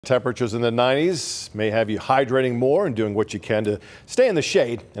Temperatures in the 90s may have you hydrating more and doing what you can to stay in the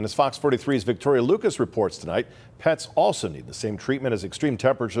shade. And as Fox 43's Victoria Lucas reports tonight, pets also need the same treatment as extreme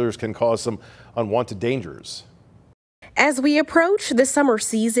temperatures can cause some unwanted dangers. As we approach the summer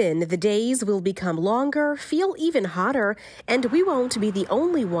season, the days will become longer, feel even hotter, and we won't be the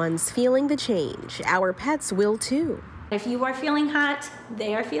only ones feeling the change. Our pets will too. If you are feeling hot,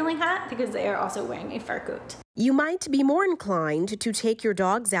 they are feeling hot because they are also wearing a fur coat. You might be more inclined to take your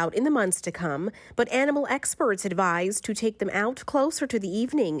dogs out in the months to come, but animal experts advise to take them out closer to the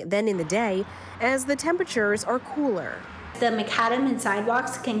evening than in the day as the temperatures are cooler. The macadam and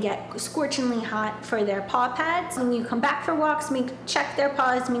sidewalks can get scorchingly hot for their paw pads. When you come back for walks, check their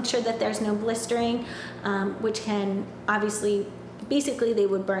paws, make sure that there's no blistering, which can basically they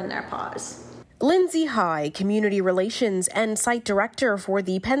would burn their paws. Lindsay High, Community Relations and Site Director for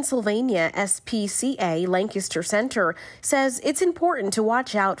the Pennsylvania SPCA Lancaster Center, says it's important to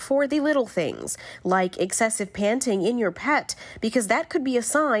watch out for the little things, like excessive panting in your pet, because that could be a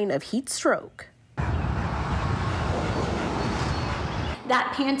sign of heat stroke.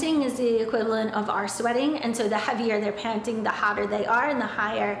 That panting is the equivalent of our sweating, and so the heavier they're panting, the hotter they are, and the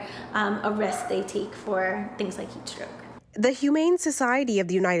higher a risk they take for things like heat stroke. The Humane Society of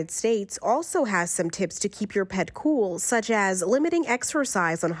the United States also has some tips to keep your pet cool, such as limiting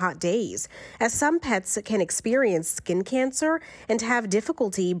exercise on hot days, as some pets can experience skin cancer and have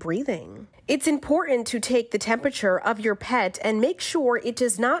difficulty breathing. It's important to take the temperature of your pet and make sure it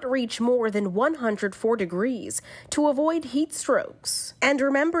does not reach more than 104 degrees to avoid heat strokes. And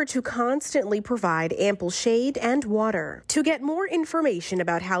remember to constantly provide ample shade and water. To get more information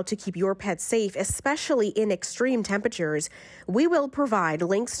about how to keep your pet safe, especially in extreme temperatures, we will provide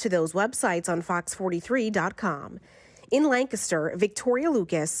links to those websites on fox43.com. In Lancaster, Victoria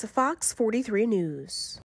Lucas, Fox 43 News.